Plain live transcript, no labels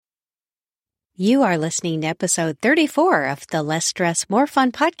You are listening to episode 34 of the Less Stress, More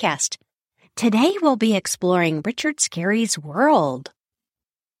Fun podcast. Today we'll be exploring Richard Scarry's world.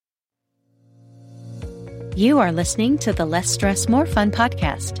 You are listening to the Less Stress, More Fun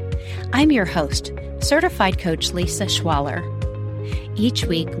podcast. I'm your host, certified coach Lisa Schwaller. Each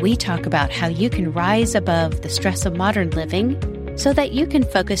week we talk about how you can rise above the stress of modern living so that you can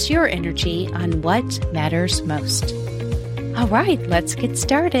focus your energy on what matters most. All right, let's get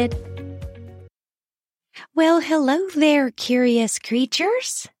started. Well, hello there, curious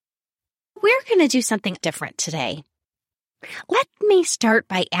creatures. We're going to do something different today. Let me start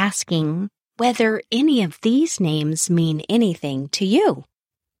by asking whether any of these names mean anything to you.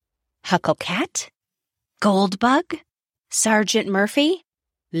 Hucklecat, Goldbug, Sergeant Murphy,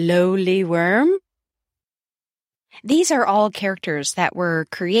 Lowly Worm. These are all characters that were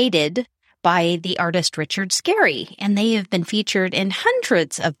created by the artist Richard Scarry, and they have been featured in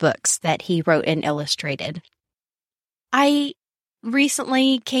hundreds of books that he wrote and illustrated. I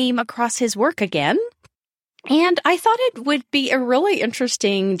recently came across his work again, and I thought it would be a really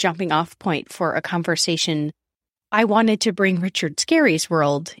interesting jumping off point for a conversation. I wanted to bring Richard Scarry's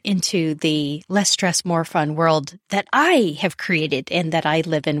world into the Less Stress, More Fun world that I have created and that I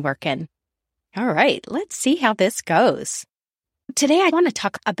live and work in. All right, let's see how this goes. Today I want to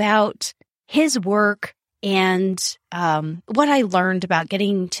talk about his work and what I learned about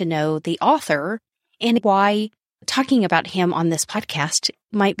getting to know the author and why talking about him on this podcast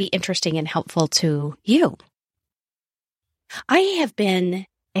might be interesting and helpful to you. I have been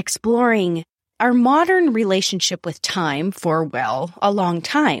exploring our modern relationship with time for, well, a long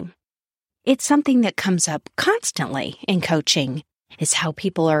time. It's something that comes up constantly in coaching, is how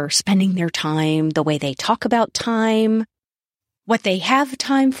people are spending their time, the way they talk about time, what they have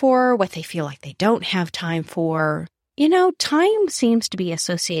time for, what they feel like they don't have time for. You know, time seems to be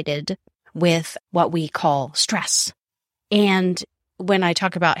associated with what we call stress. And when I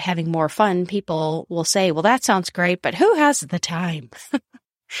talk about having more fun, people will say, well, that sounds great, but who has the time?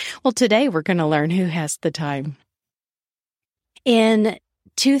 Well, today we're going to learn who has the time. In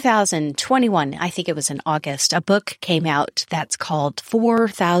 2021, I think it was in August, a book came out that's called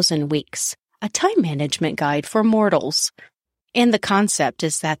 4,000 Weeks, a time management guide for mortals. And the concept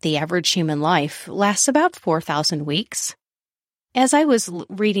is that the average human life lasts about 4,000 weeks. As I was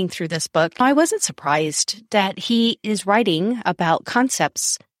reading through this book, I wasn't surprised that he is writing about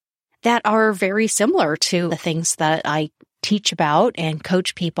concepts that are very similar to the things that I teach about and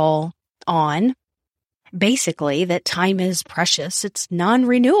coach people on. Basically, that time is precious. It's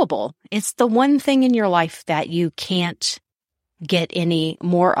non-renewable. It's the one thing in your life that you can't get any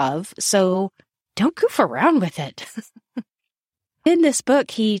more of. So don't goof around with it. In this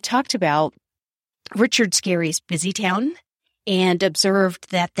book, he talked about Richard Scarry's busy town and observed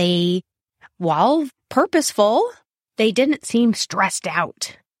that they, while purposeful, they didn't seem stressed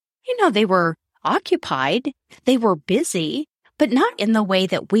out. You know, they were occupied, they were busy, but not in the way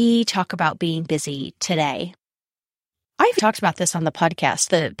that we talk about being busy today. I've talked about this on the podcast,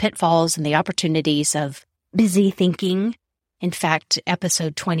 the pitfalls and the opportunities of busy thinking. In fact,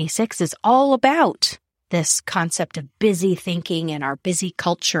 episode 26 is all about this concept of busy thinking and our busy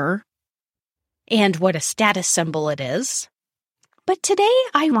culture and what a status symbol it is. But today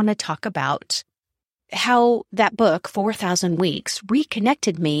I want to talk about how that book, 4,000 Weeks,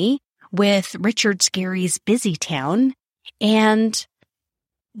 reconnected me with Richard Scarry's busy town and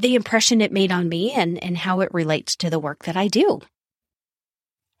the impression it made on me and how it relates to the work that I do.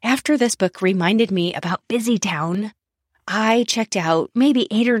 After this book reminded me about busy town, I checked out maybe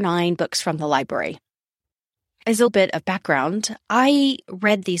 8 or 9 books from the library. As a little bit of background, I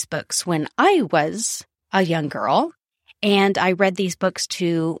read these books when I was a young girl, and I read these books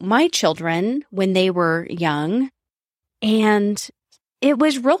to my children when they were young, and it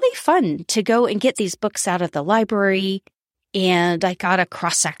was really fun to go and get these books out of the library, and I got a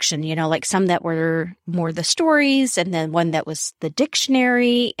cross-section, you know, like some that were more the stories, and then one that was the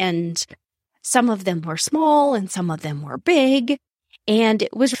dictionary, and some of them were small, and some of them were big, and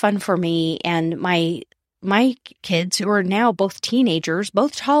it was fun for me and my kids, who are now both teenagers,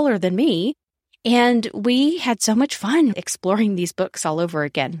 both taller than me, and we had so much fun exploring these books all over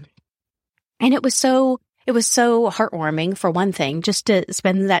again. And it was so heartwarming, for one thing, just to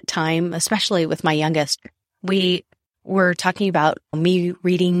spend that time, especially with my youngest. We were talking about me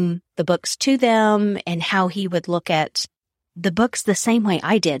reading the books to them and how he would look at the books the same way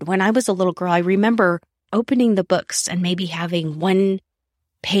I did. When I was a little girl, I remember opening the books and maybe having one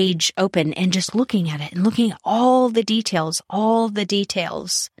page open and just looking at it and looking at all the details.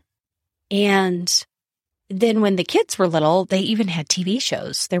 And then when the kids were little, they even had TV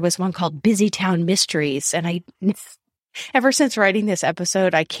shows. There was one called Busy Town Mysteries. And ever since writing this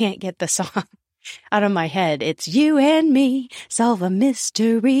episode, I can't get the song out of my head. It's you and me solve a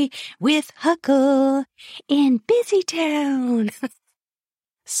mystery with Huckle in Busy Town.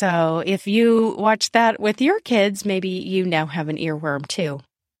 So if you watch that with your kids, maybe you now have an earworm too.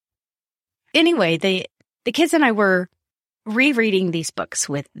 Anyway, the kids and I were rereading these books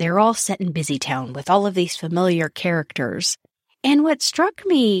they're all set in Busy Town with all of these familiar characters. And what struck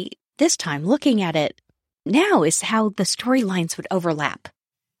me this time looking at it now is how the storylines would overlap.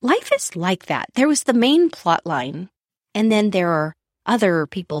 Life is like that. There was the main plot line, and then there are other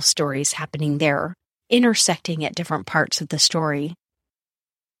people's stories happening there, intersecting at different parts of the story.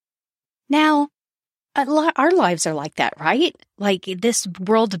 Now, our lives are like that, right? Like this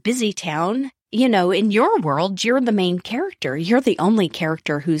world of Busy Town, in your world, you're the main character. You're the only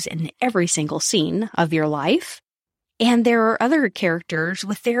character who's in every single scene of your life. And there are other characters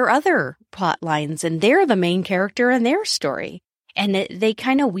with their other plot lines, and they're the main character in their story. And they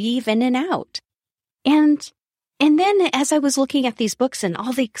kind of weave in and out. And then as I was looking at these books and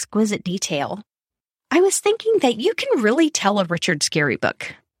all the exquisite detail, I was thinking that you can really tell a Richard Scarry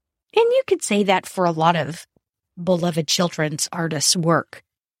book. And you could say that for a lot of beloved children's artists' work.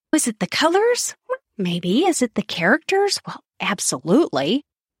 Was it the colors? Maybe. Is it the characters? Well, absolutely.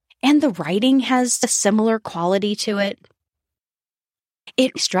 And the writing has a similar quality to it.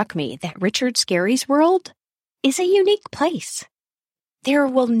 It struck me that Richard Scarry's world is a unique place. There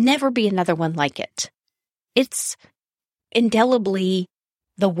will never be another one like it. It's indelibly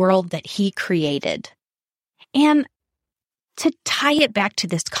the world that he created. And to tie it back to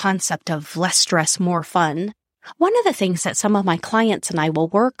this concept of less stress, more fun, one of the things that some of my clients and I will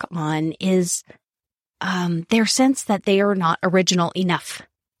work on is their sense that they are not original enough.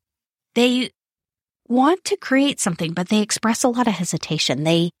 They want to create something, but they express a lot of hesitation.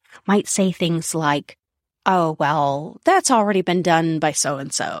 They might say things like, oh, well, that's already been done by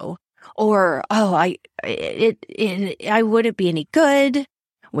so-and-so. Or, oh, I wouldn't be any good,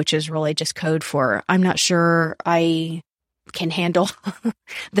 which is really just code for, I'm not sure I can handle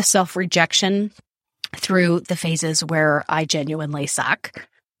the self-rejection through the phases where I genuinely suck.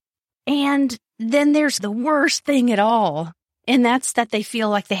 And then there's the worst thing at all. And that's that they feel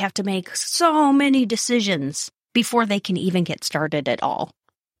like they have to make so many decisions before they can even get started at all.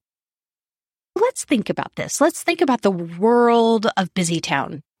 Let's think about this. Let's think about the world of Busy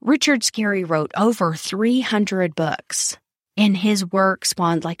Town. Richard Scarry wrote over 300 books. And his work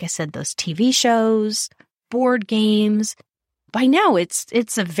spawned, like I said, those TV shows, board games. By now,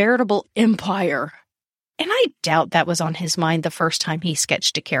 it's a veritable empire. And I doubt that was on his mind the first time he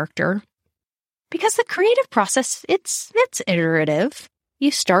sketched a character. Because the creative process, it's iterative. You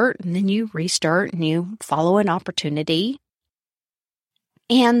start and then you restart and you follow an opportunity.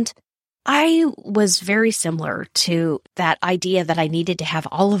 And I was very similar to that idea that I needed to have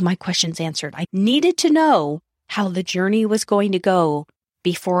all of my questions answered. I needed to know how the journey was going to go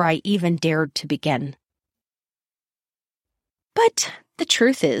before I even dared to begin. But the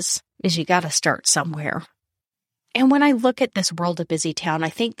truth is you got to start somewhere. And when I look at this world of Busy Town, I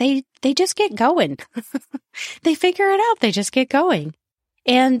think they just get going. They figure it out. They just get going.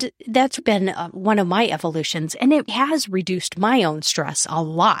 And that's been one of my evolutions. And it has reduced my own stress a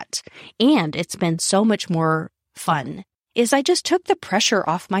lot. And it's been so much more fun. Is I just took the pressure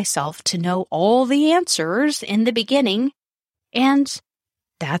off myself to know all the answers in the beginning. And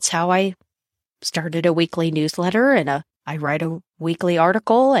that's how I started a weekly newsletter, and I write a weekly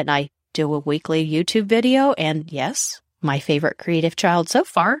article, and I do a weekly YouTube video. And yes, my favorite creative child so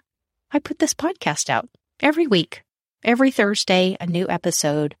far, I put this podcast out every week. Every Thursday, a new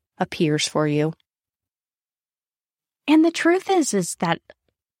episode appears for you. And the truth is that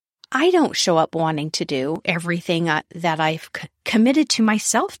I don't show up wanting to do everything that I've committed to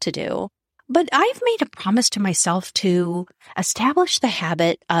myself to do, but I've made a promise to myself to establish the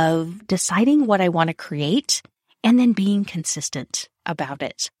habit of deciding what I want to create and then being consistent about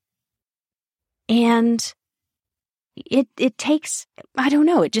it. And it takes, I don't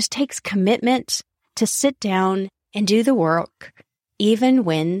know, it just takes commitment to sit down and do the work, even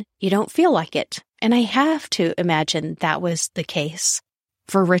when you don't feel like it. And I have to imagine that was the case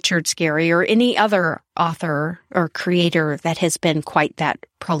for Richard Scarry or any other author or creator that has been quite that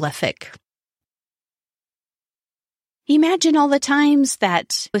prolific. Imagine all the times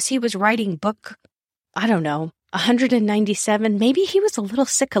that as he was writing book, 197, maybe he was a little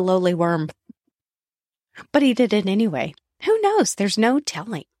sick of lowly worm. But he did it anyway. Who knows? There's no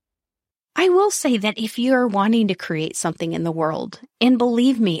telling. I will say that if you're wanting to create something in the world, and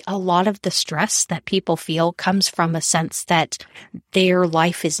believe me, a lot of the stress that people feel comes from a sense that their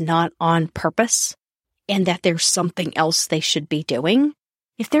life is not on purpose and that there's something else they should be doing.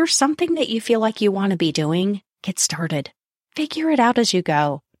 If there's something that you feel like you want to be doing, get started. Figure it out as you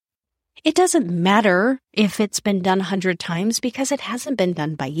go. It doesn't matter if it's been done 100 times because it hasn't been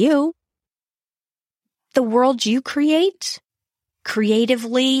done by you. The world you create,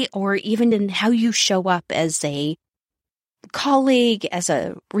 creatively, or even in how you show up as a colleague, as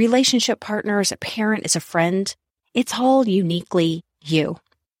a relationship partner, as a parent, as a friend, it's all uniquely you.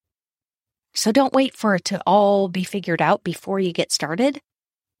 So don't wait for it to all be figured out before you get started.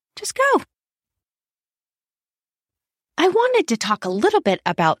 Just go. I wanted to talk a little bit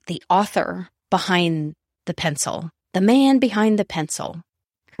about the author behind the pencil, the man behind the pencil.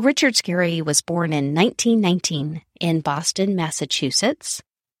 Richard Scarry was born in 1919 in Boston, Massachusetts.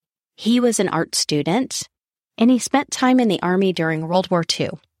 He was an art student, and he spent time in the Army during World War II.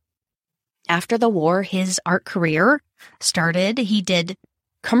 After the war, his art career started. He did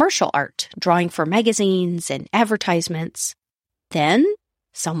commercial art, drawing for magazines and advertisements. Then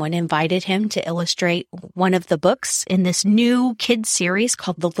someone invited him to illustrate one of the books in this new kids series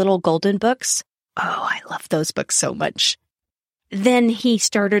called The Little Golden Books. Oh, I love those books so much. Then he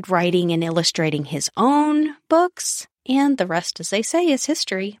started writing and illustrating his own books, and the rest, as they say, is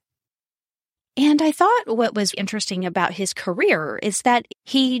history. And I thought what was interesting about his career is that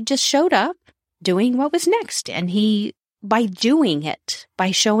he just showed up doing what was next. And by doing it,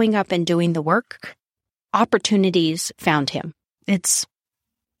 by showing up and doing the work, opportunities found him. It's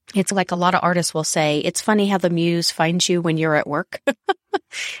like a lot of artists will say, it's funny how the muse finds you when you're at work.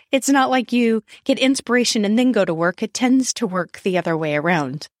 It's not like you get inspiration and then go to work. It tends to work the other way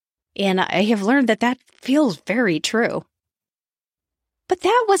around. And I have learned that feels very true. But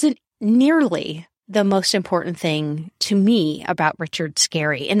that wasn't nearly the most important thing to me about Richard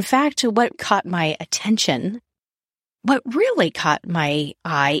Scarry. In fact, what caught my attention, what really caught my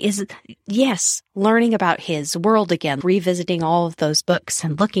eye is, yes, learning about his world again, revisiting all of those books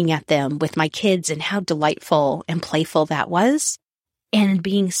and looking at them with my kids and how delightful and playful that was. And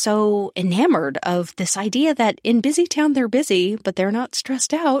being so enamored of this idea that in busy town, they're busy, but they're not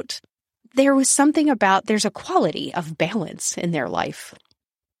stressed out. There was something about, there's a quality of balance in their life.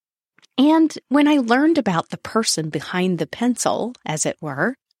 And when I learned about the person behind the pencil, as it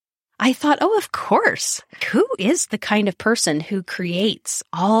were, I thought, oh, of course, who is the kind of person who creates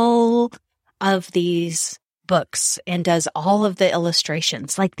all of these books and does all of the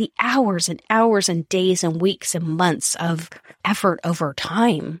illustrations, like the hours and hours and days and weeks and months of effort over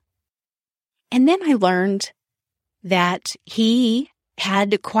time? And then I learned that he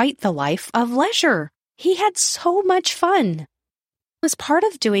had quite the life of leisure. He had so much fun. As part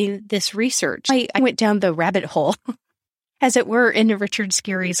of doing this research, I went down the rabbit hole, as it were, into Richard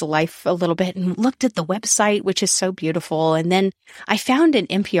Scarry's life a little bit and looked at the website, which is so beautiful. And then I found an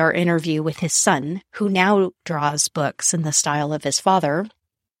NPR interview with his son, who now draws books in the style of his father.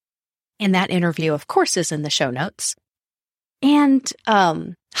 And that interview, of course, is in the show notes. And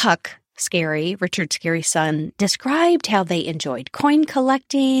Huck Scarry, Richard Scarry's son, described how they enjoyed coin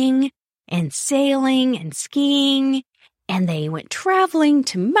collecting and sailing and skiing. And they went traveling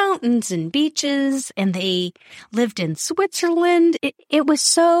to mountains and beaches, and they lived in Switzerland. It was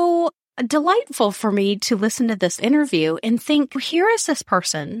so delightful for me to listen to this interview and think, here is this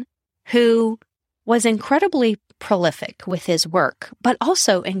person who was incredibly prolific with his work, but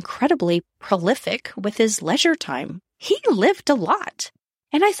also incredibly prolific with his leisure time. He lived a lot.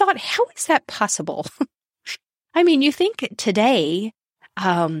 And I thought, how is that possible? I mean, you think today,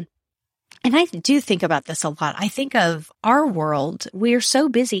 and I do think about this a lot. I think of our world. We are so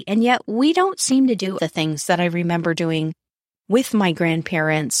busy, and yet we don't seem to do the things that I remember doing with my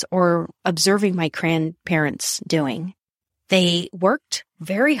grandparents or observing my grandparents doing. They worked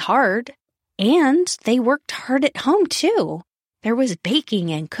very hard, and they worked hard at home too. There was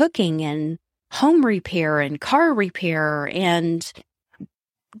baking and cooking and home repair and car repair and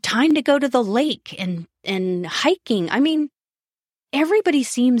time to go to the lake and hiking. I mean, everybody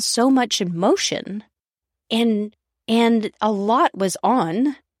seems so much in motion, and a lot was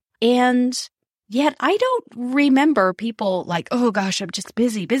on, and yet I don't remember people like, oh gosh, I'm just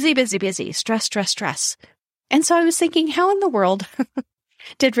busy, stress. And so I was thinking, how in the world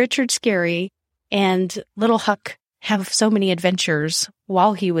did Richard Scarry and little Huck have so many adventures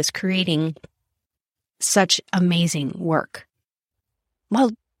while he was creating such amazing work?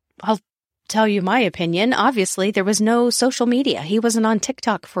 Well, I'll tell you my opinion. Obviously, there was no social media. He wasn't on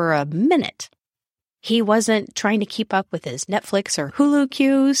TikTok for a minute. He wasn't trying to keep up with his Netflix or Hulu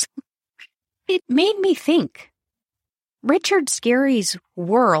queues. it made me think. Richard Scarry's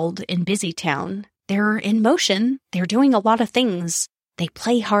world in Busytown, they're in motion. They're doing a lot of things. They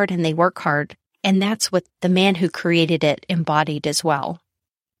play hard and they work hard. And that's what the man who created it embodied as well.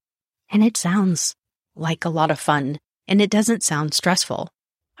 And it sounds like a lot of fun, and it doesn't sound stressful.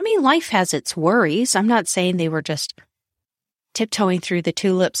 I mean, life has its worries. I'm not saying they were just tiptoeing through the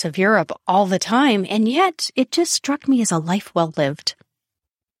tulips of Europe all the time, and yet it just struck me as a life well lived.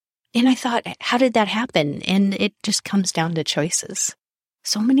 And I thought, how did that happen? And it just comes down to choices.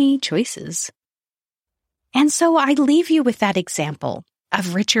 So many choices. And so I leave you with that example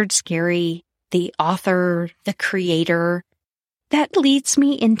of Richard Scarry, the author, the creator. That leads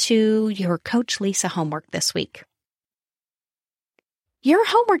me into your Coach Lisa homework this week. Your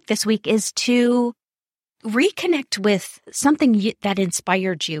homework this week is to reconnect with something that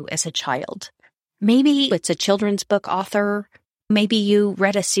inspired you as a child. Maybe it's a children's book author. Maybe you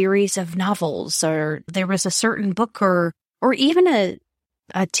read a series of novels, or there was a certain book or even a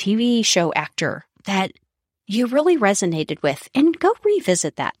TV show actor that you really resonated with, and go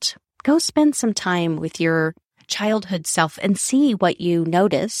revisit that. Go spend some time with your childhood self and see what you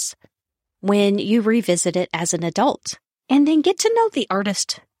notice when you revisit it as an adult, and then get to know the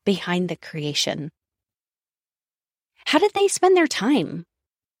artist behind the creation. How did they spend their time?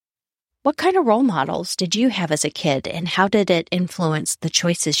 What kind of role models did you have as a kid, and how did it influence the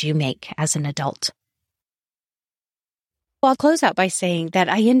choices you make as an adult? Well, I'll close out by saying that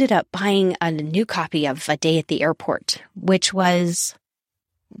I ended up buying a new copy of A Day at the Airport, which was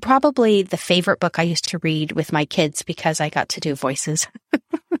probably the favorite book I used to read with my kids because I got to do voices.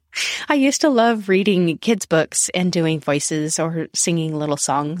 I used to love reading kids' books and doing voices or singing little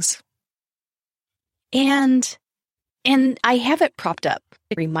songs. And I have it propped up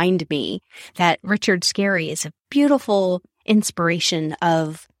to remind me that Richard Scarry is a beautiful inspiration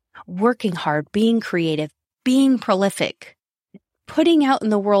of working hard, being creative, being prolific, putting out in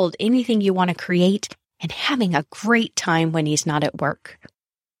the world anything you want to create, and having a great time when he's not at work.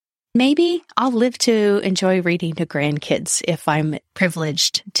 Maybe I'll live to enjoy reading to grandkids if I'm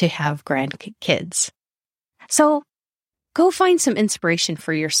privileged to have grandkids. So go find some inspiration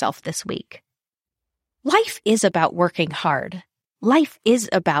for yourself this week. Life is about working hard. Life is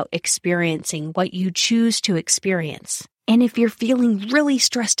about experiencing what you choose to experience. And if you're feeling really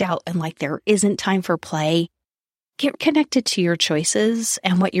stressed out and like there isn't time for play, get connected to your choices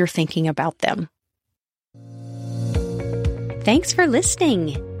and what you're thinking about them. Thanks for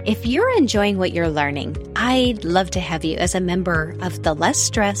listening. If you're enjoying what you're learning, I'd love to have you as a member of the Less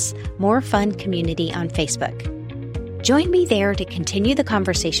Stress, More Fun community on Facebook. Join me there to continue the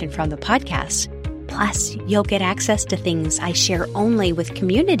conversation from the podcast. Plus, you'll get access to things I share only with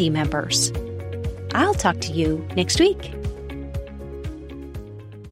community members. I'll talk to you next week.